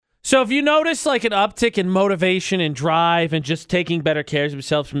So if you notice like an uptick in motivation and drive and just taking better care of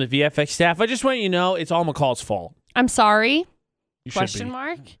themselves from the VFX staff, I just want you to know it's all McCall's fault. I'm sorry. You Question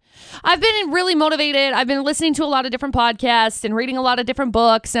mark. I've been really motivated. I've been listening to a lot of different podcasts and reading a lot of different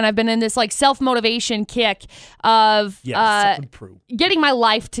books, and I've been in this like self-motivation kick of getting my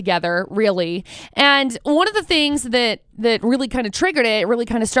life together, really. And one of the things that really kind of triggered it, really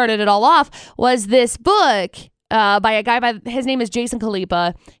kind of started it all off, was this book by a guy his name is Jason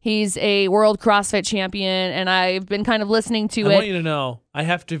Khalipa. He's a world CrossFit champion, and I've been kind of listening to it. I want you to know, I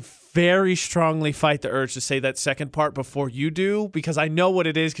have to very strongly fight the urge to say that second part before you do, because I know what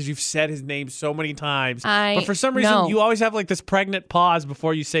it is because you've said his name so many times. But for some reason, you always have like this pregnant pause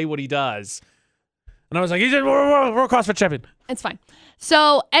before you say what he does. And I was like, he's a world CrossFit champion. It's fine.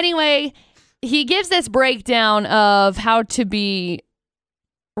 So anyway, he gives this breakdown of how to be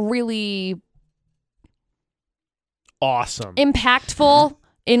really awesome, impactful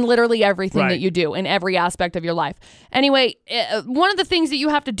in literally everything that you do, in every aspect of your life. Anyway, one of the things that you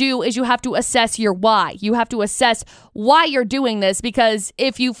have to do is you have to assess your why. You have to assess why you're doing this, because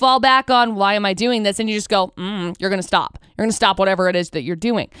if you fall back on why am I doing this and you just go, you're going to stop. You're going to stop whatever it is that you're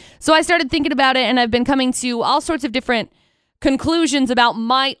doing. So I started thinking about it, and I've been coming to all sorts of different conclusions about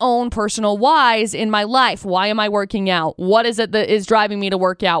my own personal whys in my life. Why am I working out? What is it that is driving me to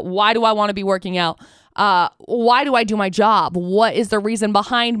work out? Why do I want to be working out? Why do I do my job? What is the reason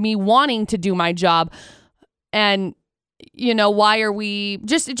behind me wanting to do my job? And, why are we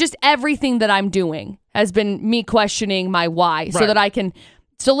just everything that I'm doing has been me questioning my why so that I can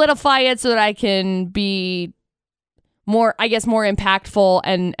solidify it, so that I can be more impactful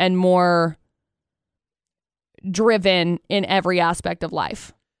and more driven in every aspect of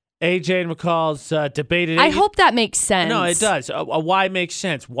life. AJ McCall's debated. I hope that makes sense. No, it does. A why makes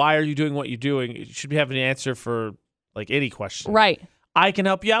sense. Why are you doing what you're doing? You should have an answer for like any question. Right. I can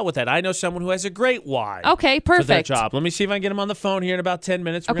help you out with that. I know someone who has a great why. Okay, perfect. For their job. Let me see if I can get him on the phone here in about 10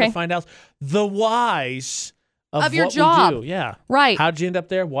 minutes. We're going to find out the whys of your what job. we do. Yeah. Right. How'd you end up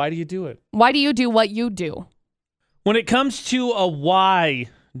there? Why do you do it? Why do you do what you do? When it comes to a why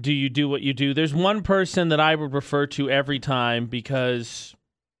do you do what you do, there's one person that I would refer to every time because,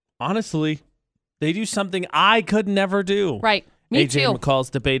 honestly, they do something I could never do. Right. Me AJ too. McCall's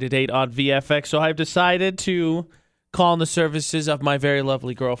Debate at 8 on VFX. So I've decided to call in the services of my very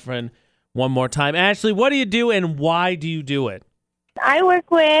lovely girlfriend one more time. Ashley, what do you do and why do you do it? I work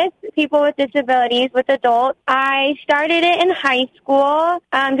with people with disabilities, with adults. I started it in high school.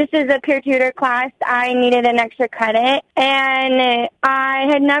 This is a peer tutor class. I needed an extra credit. And I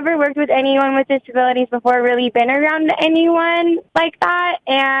had never worked with anyone with disabilities before, really been around anyone like that.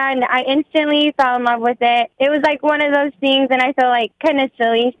 And I instantly fell in love with it. It was like one of those things, and I feel like kind of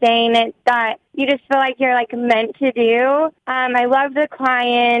silly saying it, that you just feel like you're like meant to do. I love the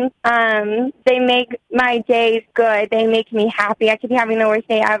clients. They make my days good. They make me happy. I could be having the worst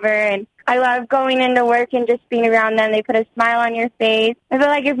day ever, and I love going into work and just being around them. They put a smile on your face. I feel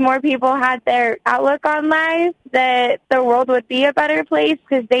like if more people had their outlook on life, that the world would be a better place,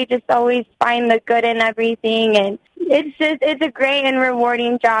 because they just always find the good in everything. And it's a great and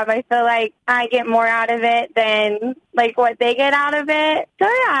rewarding job. I feel like I get more out of it than like what they get out of it. So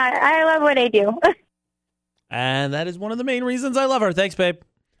yeah, I love what I do. And that is one of the main reasons I love her. Thanks, babe.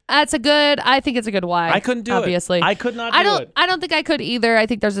 I think it's a good why. I couldn't do obviously. it. I could not do it. I don't think I could either. I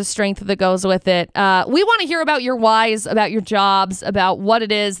think there's a strength that goes with it. We want to hear about your whys, about your jobs, about what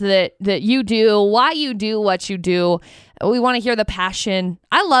it is that you do, why you do what you do. We want to hear the passion.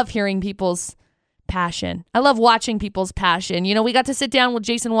 I love hearing people's passion. I love watching people's passion. We got to sit down with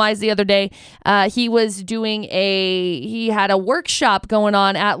Jason Wise the other day. He had a workshop going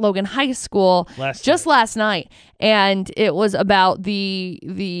on at Logan High School last night. And it was about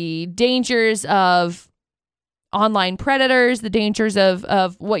the dangers of online predators, the dangers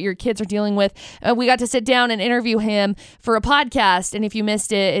of what your kids are dealing with. We got to sit down and interview him for a podcast. And if you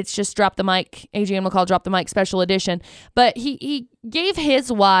missed it, it's just Drop the Mic, AJ McCall Drop the Mic special edition. But he gave his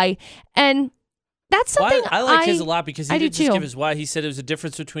why, and that's something I like his a lot, because he didn't just give his why. He said it was a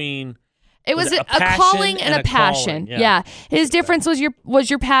difference between it was a calling and a passion. Yeah. His difference was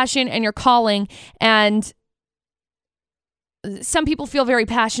your passion and your calling. And some people feel very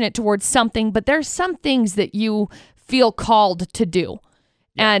passionate towards something, but there's some things that you feel called to do.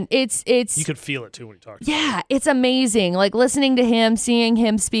 Yeah. And it's you could feel it too when he talks. Yeah, it's amazing. Like listening to him, seeing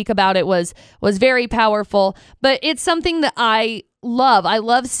him speak about it was very powerful. But it's something that I love. I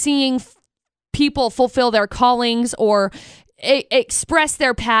love seeing people fulfill their callings or express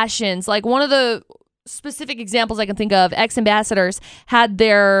their passions. Like one of the specific examples I can think of, ex-ambassadors had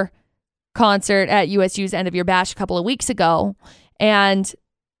their concert at USU's End of Year Bash a couple of weeks ago, and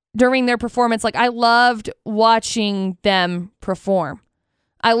during their performance, like I loved watching them perform.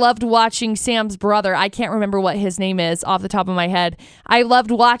 I loved watching Sam's brother. I can't remember what his name is off the top of my head. I loved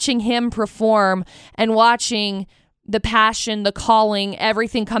watching him perform and watching the passion, the calling,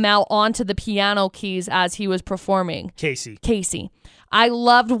 everything come out onto the piano keys as he was performing. Casey. I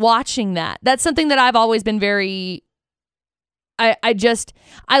loved watching that. That's something that I've always been very...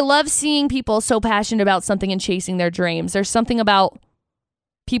 I love seeing people so passionate about something and chasing their dreams. There's something about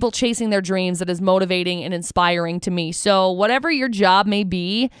people chasing their dreams that is motivating and inspiring to me. So whatever your job may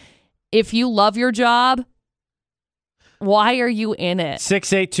be, if you love your job, why are you in it?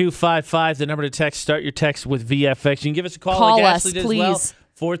 68255, the number to text. Start your text with VFX. You can give us a call. Call like us, Ashley did please. As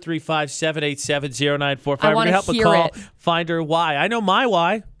well. 435-787-0945. We're I want to help hear McCall it. find her why. I know my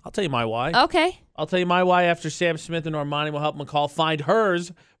why. I'll tell you my why. Okay. I'll tell you my why after Sam Smith and Armani will help McCall find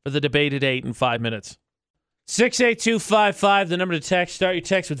hers for the debate at 8 in 5 minutes. 68255, the number to text. Start your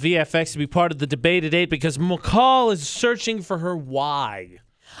text with VFX to be part of the debate at 8 because McCall is searching for her why.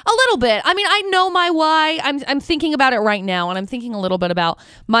 A little bit. I mean, I know my why. I'm thinking about it right now, and I'm thinking a little bit about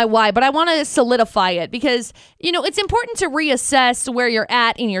my why, but I want to solidify it because, it's important to reassess where you're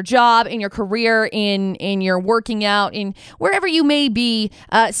at in your job, in your career, in your working out, in wherever you may be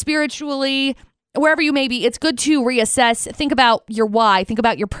spiritually, wherever you may be. It's good to reassess. Think about your why. Think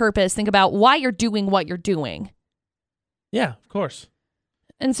about your purpose. Think about why you're doing what you're doing. Yeah, of course.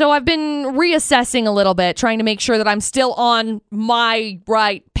 And so I've been reassessing a little bit, trying to make sure that I'm still on my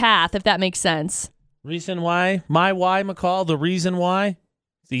right path, if that makes sense. Reason why? My why, McCall? The reason why?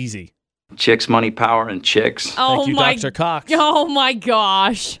 It's easy. Chicks, money, power, and chicks. Thank you, Dr. Cox. Oh, my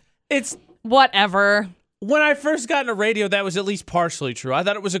gosh. It's whatever. When I first got into radio, that was at least partially true. I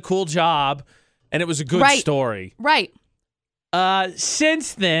thought it was a cool job, and it was a good story. Right.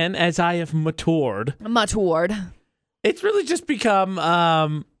 Since then, as I have matured, it's really just become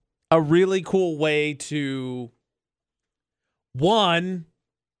a really cool way to, one,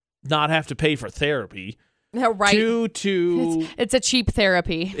 not have to pay for therapy. Right. Two, it's a cheap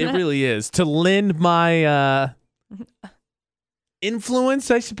therapy. It really is. To lend my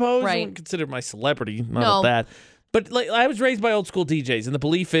influence, I suppose. Right. I wouldn't consider my celebrity, not that. But I was raised by old school DJs, and the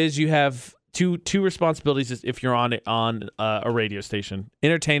belief is you have two responsibilities if you're on a radio station: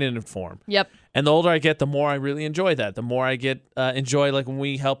 entertain and inform. Yep. And the older I get, the more I really enjoy that. The more I get enjoy, like when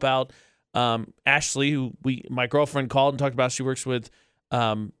we help out Ashley, who my girlfriend called and talked about. She works with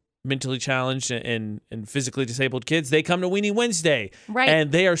mentally challenged and physically disabled kids. They come to Weenie Wednesday, right?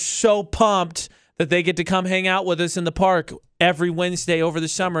 And they are so pumped that they get to come hang out with us in the park every Wednesday over the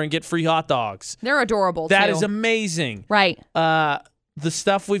summer and get free hot dogs. They're adorable. That too. is amazing, right? The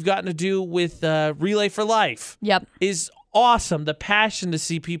stuff we've gotten to do with Relay for Life, is awesome. The passion to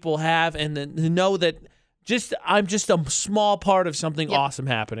see people have and to know that I'm just a small part of something awesome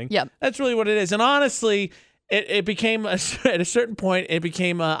happening. Yep. That's really what it is. And honestly, it became at a certain point, it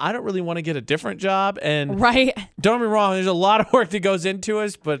became I don't really want to get a different job. And right. Don't get me wrong, there's a lot of work that goes into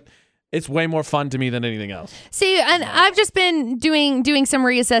us, but it's way more fun to me than anything else. See, and I've just been doing some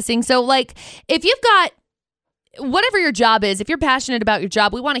reassessing. So like if you've got whatever your job is, if you're passionate about your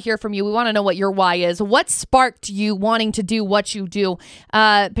job, we want to hear from you. We want to know what your why is. What sparked you wanting to do what you do?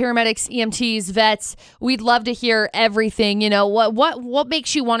 Paramedics, EMTs, vets, we'd love to hear everything. What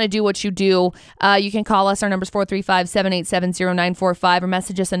makes you want to do what you do? You can call us. Our number's 435-787-0945 or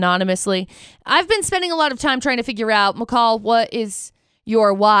message us anonymously. I've been spending a lot of time trying to figure out, McCall, what is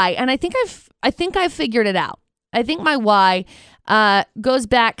your why? And I think I've figured it out. I think my why goes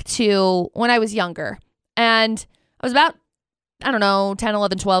back to when I was younger. And I was about, 10,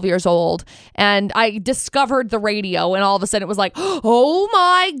 11, 12 years old. And I discovered the radio. And all of a sudden it was like, oh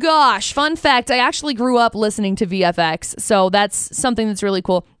my gosh. Fun fact, I actually grew up listening to VFX. So that's something that's really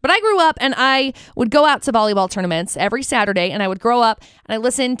cool. But I grew up and I would go out to volleyball tournaments every Saturday. And I would grow up and I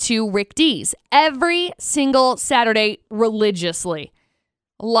listened to Rick Dees every single Saturday religiously.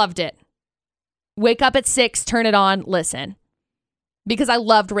 Loved it. Wake up at 6, turn it on, listen. Because I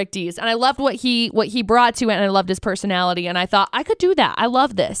loved Rick Dees and I loved what he brought to it, and I loved his personality, and I thought I could do that. I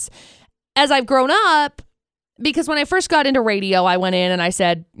love this. As I've grown up, because when I first got into radio, I went in and I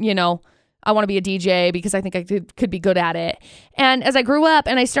said, I want to be a DJ because I think I could be good at it. And as I grew up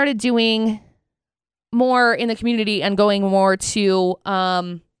and I started doing more in the community and going more to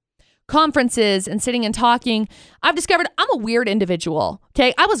conferences and sitting and talking, I've discovered I'm a weird individual.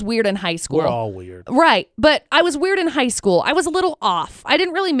 Okay, I was weird in high school. We're all weird. Right, but I was weird in high school. I was a little off. I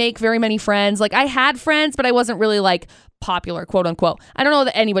didn't really make very many friends. Like I had friends, but I wasn't really like popular, quote unquote. I don't know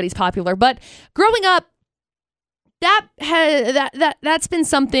that anybody's popular, but growing up, that's been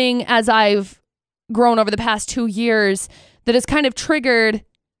something as I've grown over the past 2 years that has kind of triggered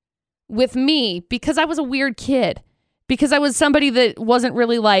with me, because I was a weird kid, because I was somebody that wasn't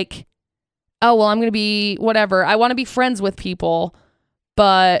really like, oh, well, I'm going to be whatever. I want to be friends with people,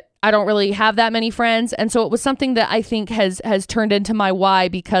 but I don't really have that many friends. And so it was something that I think has turned into my why,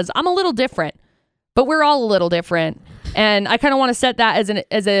 because I'm a little different, but we're all a little different. And I kind of want to set that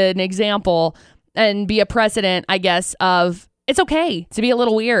as an example and be a precedent, I guess, of it's okay to be a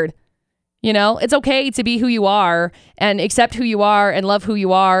little weird. You know, it's okay to be who you are and accept who you are and love who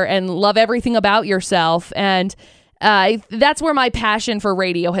you are and love everything about yourself. And that's where my passion for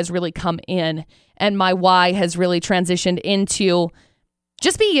radio has really come in, and my why has really transitioned into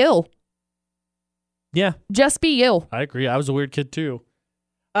just be you. Yeah. Just be you. I agree. I was a weird kid too.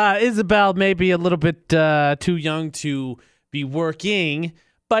 Isabel may be a little bit too young to be working,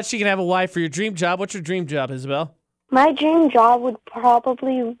 but she can have a wife for your dream job. What's your dream job, Isabel? My dream job would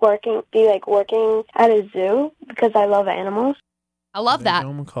probably be working at a zoo, because I love animals. I love that.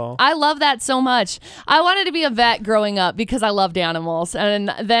 I love that so much. I wanted to be a vet growing up because I loved animals.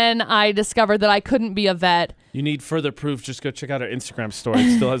 And then I discovered that I couldn't be a vet. You need further proof. Just go check out our Instagram story.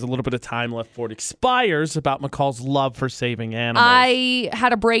 It still has a little bit of time left before it expires about McCall's love for saving animals. I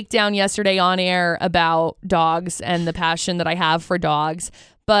had a breakdown yesterday on air about dogs and the passion that I have for dogs.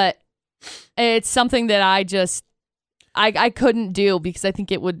 But it's something that I couldn't do because I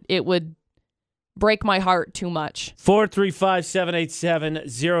think it would break my heart too much.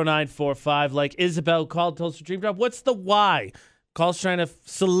 435-787-0945. Like Isabel called, told us her dream job. What's the why? Call's trying to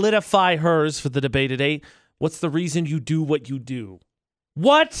solidify hers for the debate at 8. What's the reason you do what you do?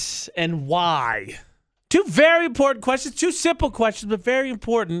 What and why? Two very important questions. Two simple questions, but very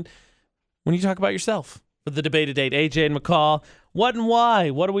important when you talk about yourself for the debate at 8. AJ and McCall. What and why?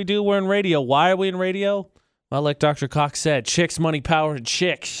 What do we do? We're in radio. Why are we in radio? Well, like Dr. Cox said, chicks, money, power, and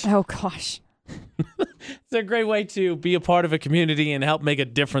chicks. Oh, gosh. It's a great way to be a part of a community and help make a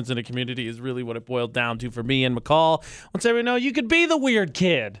difference in a community is really what it boiled down to for me and McCall. Once everyone know you could be the weird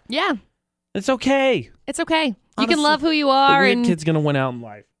kid. Yeah. It's okay. It's okay. Honestly, you can love who you are. The weird kid's going to win out in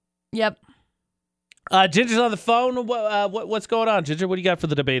life. Yep. Ginger's on the phone. What's going on, Ginger? What do you got for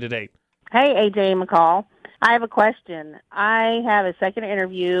the debate at 8? Hey, AJ McCall. I have a question. I have a second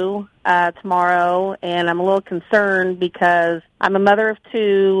interview tomorrow, and I'm a little concerned because I'm a mother of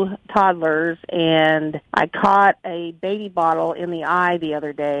 2 toddlers, and I caught a baby bottle in the eye the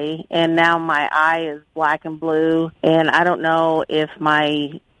other day, and now my eye is black and blue, and I don't know if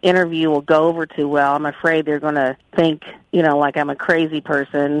my interview will go over too well. I'm afraid they're going to think, like I'm a crazy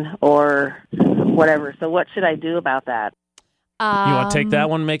person or whatever. So what should I do about that? You want to take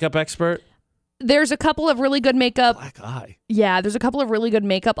that one, makeup expert? There's a couple of really good makeup. Black eye. Yeah, there's a couple of really good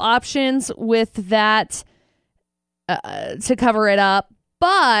makeup options with that to cover it up.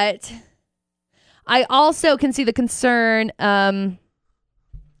 But I also can see the concern.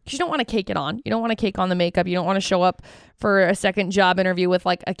 You don't want to cake it on. You don't want to cake on the makeup. You don't want to show up for a second job interview with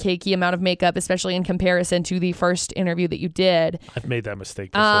like a cakey amount of makeup, especially in comparison to the first interview that you did. I've made that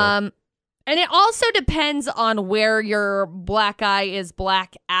mistake before. And it also depends on where your black eye is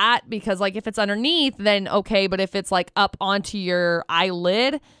black at, because like if it's underneath, then okay. But if it's like up onto your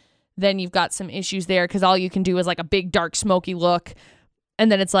eyelid, then you've got some issues there, because all you can do is like a big dark smoky look.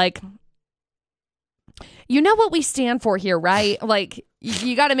 And then it's like, you know what we stand for here, right? Like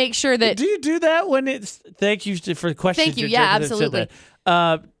you got to make sure that. Do you do that when it's, thank you for the question. Thank you. Yeah, absolutely.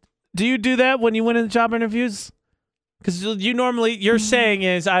 Do you do that when you went in job interviews? Because you're saying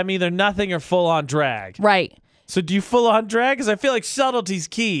is I'm either nothing or full on drag. Right. So do you full on drag? Because I feel like subtlety's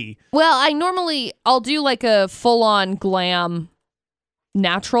key. Well, I'll do like a full on glam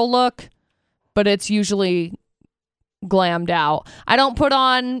natural look, but it's usually glammed out. I don't put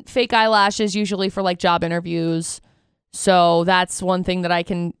on fake eyelashes usually for like job interviews. So that's one thing that I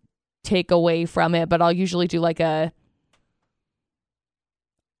can take away from it, but I'll usually do like I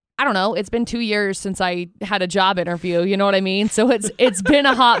don't know. It's been 2 years since I had a job interview. You know what I mean? So it's been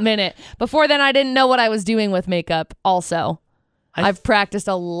a hot minute. Before then, I didn't know what I was doing with makeup also. I've practiced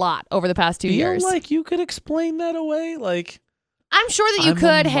a lot over the past 2 years. Feel like you could explain that away? Like, I'm sure that you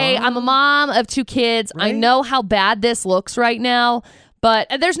could. Hey, I'm a mom of 2 kids. Right? I know how bad this looks right now. But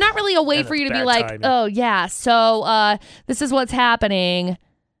there's not really a way for you to be like, timing. Oh, yeah, so this is what's happening.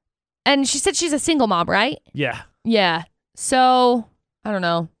 And she said she's a single mom, right? Yeah. Yeah. So, I don't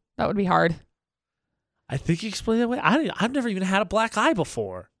know. That would be hard. I think you explained that way. I've never even had a black eye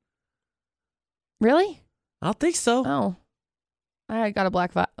before. Really? I don't think so. Oh. I got a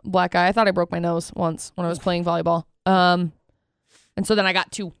black eye. I thought I broke my nose once when I was playing volleyball. And so then I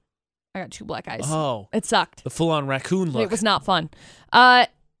got 2. I got 2 black eyes. Oh. It sucked. The full-on raccoon look. It was not fun.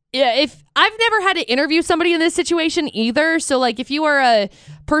 if I've never had to interview somebody in this situation either. So like if you are a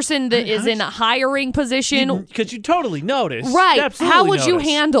person that is in a hiring position. Because you totally notice. Right. How would you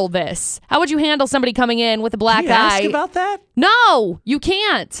handle this? How would you handle somebody coming in with a black eye? Can you ask about that? No, you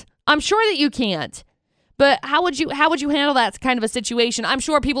can't. I'm sure that you can't. But how would you handle that kind of a situation? I'm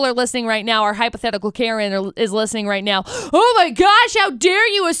sure people are listening right now. Our hypothetical Karen is listening right now. Oh my gosh, how dare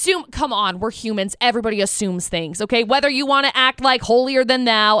you assume? Come on, we're humans. Everybody assumes things, okay? Whether you want to act like holier than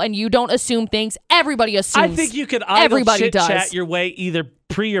thou and you don't assume things, everybody assumes. I think you could idle chit-chat your way either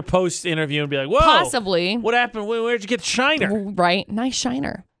pre or post interview and be like, whoa. Possibly. What happened? Where'd you get the shiner? Right, nice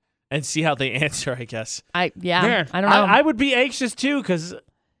shiner. And see how they answer, I guess. I don't know. I would be anxious too because...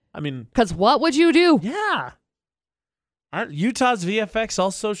 Because what would you do? Yeah. Aren't Utah's VFX all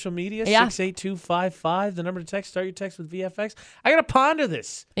social media? Yeah. 68255, the number to text. Start your text with VFX. I got to ponder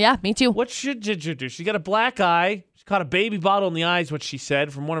this. Yeah, me too. What should Ginger do? She got a black eye. She caught a baby bottle in the eye is what she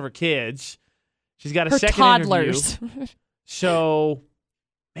said from one of her kids. She's got a second toddlers. interview. So,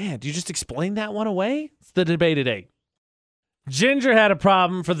 man, do you just explain that one away? It's the debate today. Ginger had a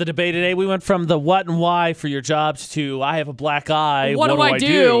problem for the debate today. We went from the what and why for your jobs to I have a black eye. What do I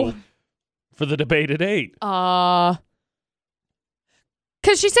do? For the debate at 8. Because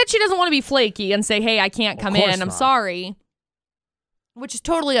she said she doesn't want to be flaky and say, hey, I can't come in. I'm sorry. Which is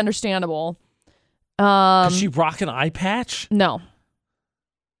totally understandable. Does she rock an eye patch? No.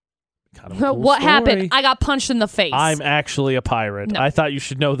 Kind of a cool what story. happened? I got punched in the face. I'm actually a pirate. No. I thought you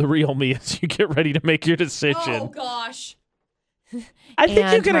should know the real me as you get ready to make your decision. Oh, gosh. I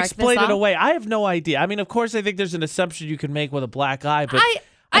think you can explain it away. I have no idea. I mean, of course, I think there's an assumption you can make with a black eye, but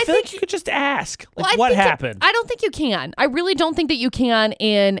I feel like you could just ask. What happened? I don't think you can. I really don't think that you can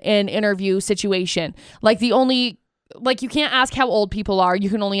in an interview situation. You can't ask how old people are. You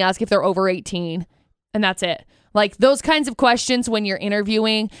can only ask if they're over 18, and that's it. Like, those kinds of questions when you're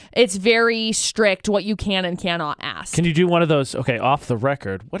interviewing, it's very strict what you can and cannot ask. Can you do one of those, okay, off the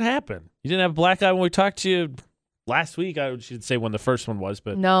record? What happened? You didn't have a black eye when we talked to you last week? I should say when the first one was,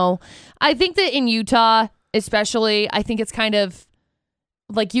 but... No. I think that in Utah, especially, I think it's kind of...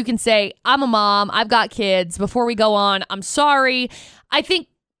 Like, you can say, I'm a mom, I've got kids. Before we go on, I'm sorry. I think,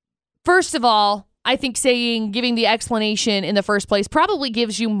 first of all, giving the explanation in the first place probably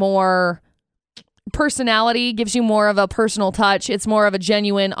gives you more personality, gives you more of a personal touch. It's more of a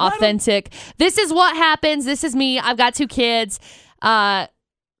genuine, authentic, this is what happens, this is me, I've got 2 kids.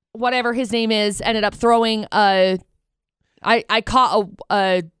 Whatever his name is, ended up throwing I caught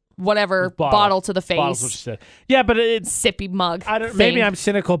a whatever bottle to the face. Bottle's what she said. Yeah, but it's sippy mug. Maybe I'm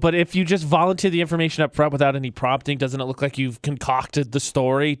cynical, but if you just volunteer the information up front without any prompting, doesn't it look like you've concocted the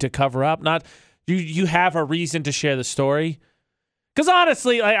story to cover up? Not you have a reason to share the story. Because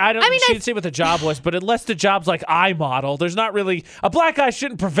honestly, she didn't say what the job was, but unless the job's like eye model, there's not really a black eye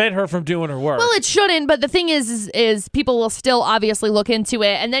shouldn't prevent her from doing her work. Well, it shouldn't, but the thing is people will still obviously look into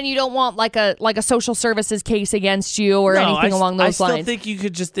it, and then you don't want like a social services case against you or anything along those lines. I still think you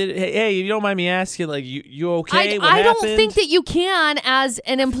could just hey, you don't mind me asking, like you okay? I don't think that you can as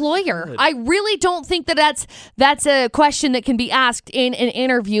an employer. Good. I really don't think that that's a question that can be asked in an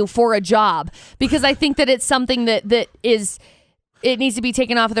interview for a job, because I think that it's something that is. It needs to be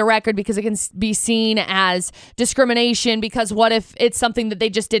taken off of the record because it can be seen as discrimination, because what if it's something that they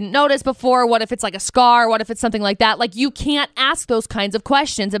just didn't notice before? What if it's like a scar? What if it's something like that? Like, you can't ask those kinds of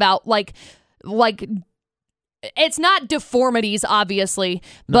questions about like it's not deformities, obviously,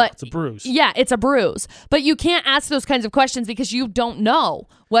 but it's a bruise. Yeah, it's a bruise. But you can't ask those kinds of questions because you don't know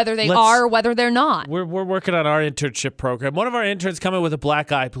whether they are or whether they're not. We're working on our internship program. One of our interns coming with a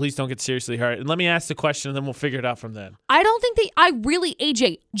black eye. Please don't get seriously hurt. And let me ask the question, and then we'll figure it out from then. I don't think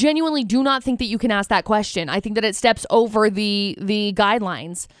AJ, genuinely do not think that you can ask that question. I think that it steps over the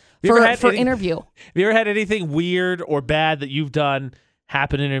guidelines for interview. Have you ever had anything weird or bad that you've done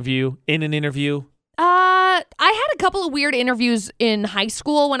happen in an interview? I had a couple of weird interviews in high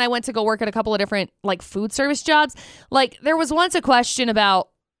school when I went to go work at a couple of different like food service jobs. Like, there was once a question about,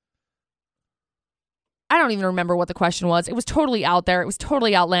 I don't even remember what the question was. It was totally out there. It was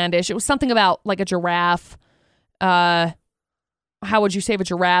totally outlandish. It was something about like a giraffe. How would you save a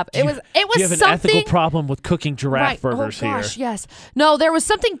giraffe? It was do you have an ethical problem with cooking giraffe burgers here? Oh gosh, yes. No, there was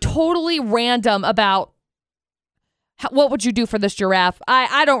something totally random about what would you do for this giraffe?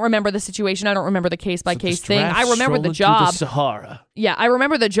 I don't remember the situation. I don't remember the case-by-case thing. I remember the job. The Sahara. Yeah, I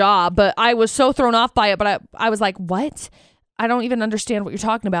remember the job, but I was so thrown off by it. But I was like, what? I don't even understand what you're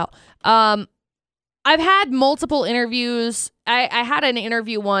talking about. I've had multiple interviews. I had an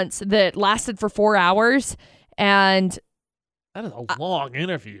interview once that lasted for 4 hours, and that is a long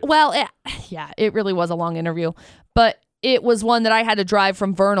interview. Well, it really was a long interview, but it was one that I had to drive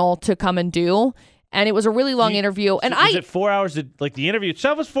from Vernal to come and do. And it was a really long interview. And is it 4 hours? Like the interview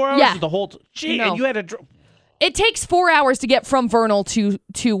itself was 4 hours? Yeah. Or the whole and you had to... It takes 4 hours to get from Vernal to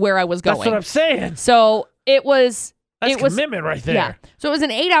where I was going. That's what I'm saying. So it was... That's commitment right there. Yeah. So it was an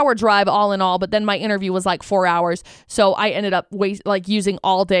 8-hour drive all in all, but then my interview was like 4 hours. So I ended up using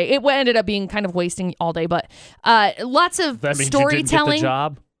all day. It ended up being kind of wasting all day, but lots of that means storytelling. You didn't get the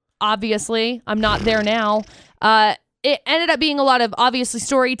job? Obviously, I'm not there now. It ended up being a lot of obviously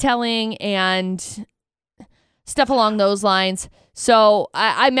storytelling and stuff along those lines. So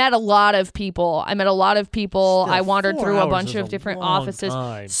I met a lot of people. Still, I wandered 4 through a hours bunch is of a different long offices.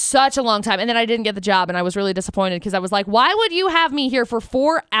 time. Such a long time. And then I didn't get the job, and I was really disappointed because I was like, why would you have me here for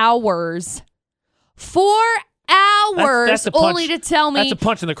 4 hours? 4 hours that's a punch. only to tell me. That's a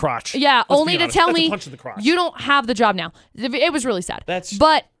punch in the crotch. Yeah, Let's only be to honest. tell That's me a punch in the crotch. you don't have the job now. It was really sad.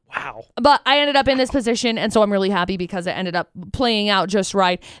 Wow. But I ended up in this position, and so I'm really happy because it ended up playing out just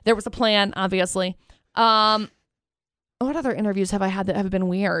right. There was a plan, obviously. What other interviews have I had that have been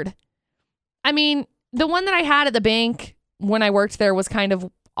weird? I mean, the one that I had at the bank when I worked there was kind of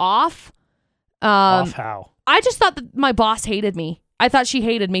off. Off how? I just thought that my boss hated me. I thought she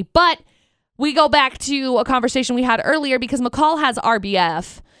hated me. But we go back to a conversation we had earlier because McCall has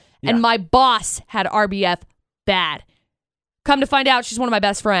RBF, and my boss had RBF bad. Come to find out, she's one of my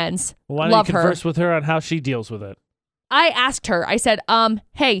best friends. Why don't Love you converse with her on how she deals with it? I asked her, I said,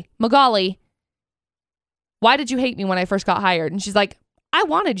 hey, Magali, why did you hate me when I first got hired? And she's like, I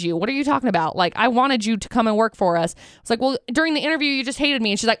wanted you. What are you talking about? Like, I wanted you to come and work for us. I was like, well, during the interview, you just hated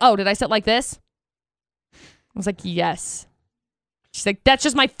me. And she's like, oh, did I sit like this? I was like, yes. She's like, that's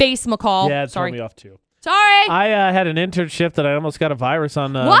just my face, McCall. Yeah, it Sorry. threw me off too. Sorry. I had an internship that I almost got a virus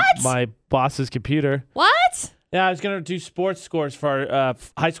on my boss's computer. What? Yeah, I was going to do sports scores for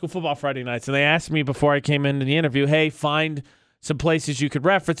high school football Friday nights, and they asked me before I came into the interview, hey, find some places you could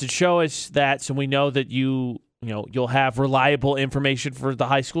reference and show us that so we know that you'll have reliable information for the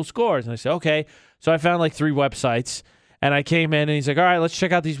high school scores. And I said, okay. So I found like 3 websites, and I came in, and he's like, all right, let's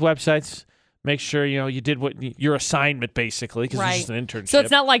check out these websites. Make sure, you did your assignment, basically, because it's just an internship. So it's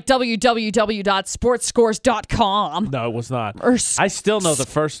not like www.sportscores.com. No, it was not. Or I still know the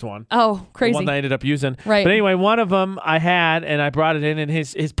first one. Oh, crazy. The one that I ended up using. Right. But anyway, one of them I had, and I brought it in, and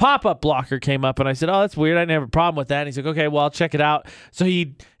his pop-up blocker came up, and I said, oh, that's weird. I didn't have a problem with that. And he's like, okay, well, I'll check it out. So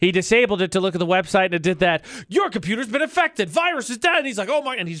he disabled it to look at the website, and it did that. Your computer's been affected. Virus is dead. And he's like, oh,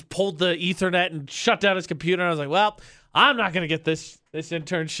 my. And he's pulled the Ethernet and shut down his computer. And I was like, well, I'm not going to get this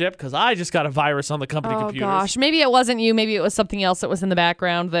internship because I just got a virus on the company computers. Oh, gosh. Maybe it wasn't you. Maybe it was something else that was in the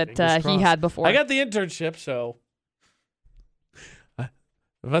background that he had before. I got the internship, so it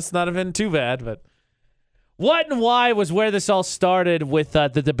must not have been too bad. But what and why was where this all started with the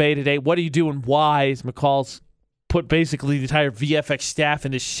debate today. What do you do and why is McCall's put basically the entire VFX staff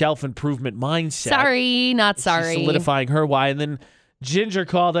in this self-improvement mindset. Sorry, not sorry. She's solidifying her why. And then Ginger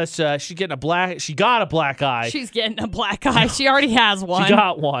called us. She got a black eye. She's getting a black eye. She already has one. She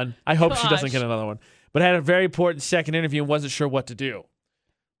got one. I hope she doesn't get another one. But had a very important second interview and wasn't sure what to do.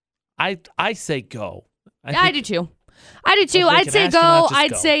 I say go. I do too. I'd say go.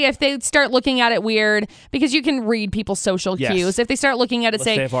 I'd say if they start looking at it weird, because you can read people's social cues. If they start looking at it,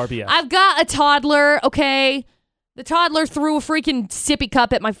 say, I've got a toddler, okay? The toddler threw a freaking sippy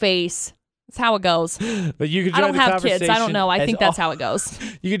cup at my face. That's how it goes. But you can join I don't have kids. I don't know. I think that's how it goes.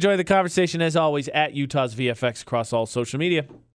 You can join the conversation, as always, at Utah's VFX across all social media.